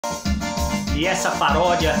E essa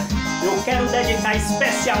paródia eu quero dedicar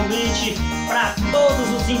especialmente para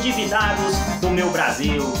todos os endividados do meu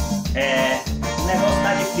Brasil. O negócio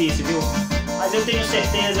tá difícil, viu? Mas eu tenho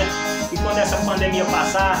certeza que quando essa pandemia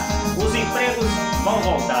passar, os empregos vão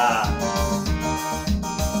voltar.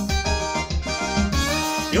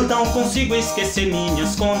 Eu não consigo esquecer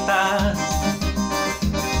minhas contas.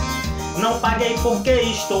 Não paguei porque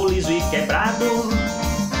estou liso e quebrado.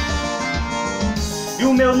 E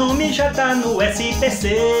o meu nome já tá no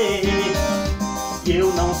SPC. E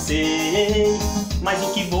eu não sei mais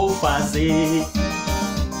o que vou fazer.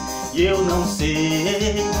 E eu não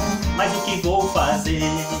sei mais o que vou fazer.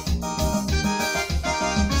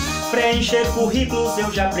 Preencher currículos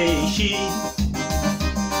eu já preenchi.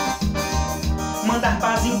 Mandar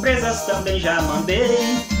pras empresas também já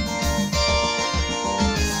mandei.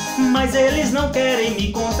 Mas eles não querem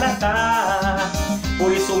me contratar.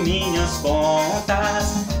 Por isso minhas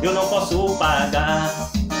contas eu não posso pagar.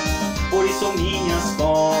 Por isso minhas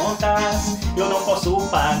contas eu não posso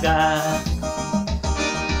pagar.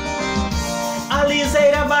 A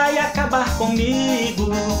liseira vai acabar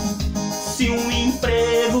comigo se um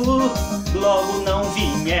emprego logo não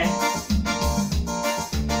vier.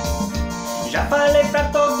 Já falei pra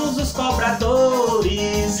todos os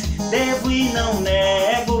cobradores, devo e não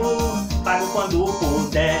nego, pago quando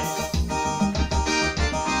puder.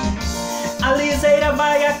 A liseira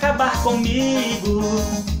vai acabar comigo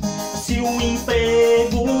se um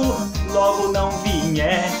emprego logo não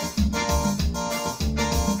vier.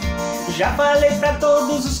 Já falei pra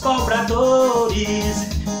todos os cobradores,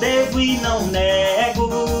 devo e não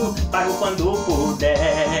nego, pago quando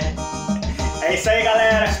puder. É isso aí,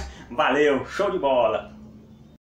 galera. Valeu, show de bola!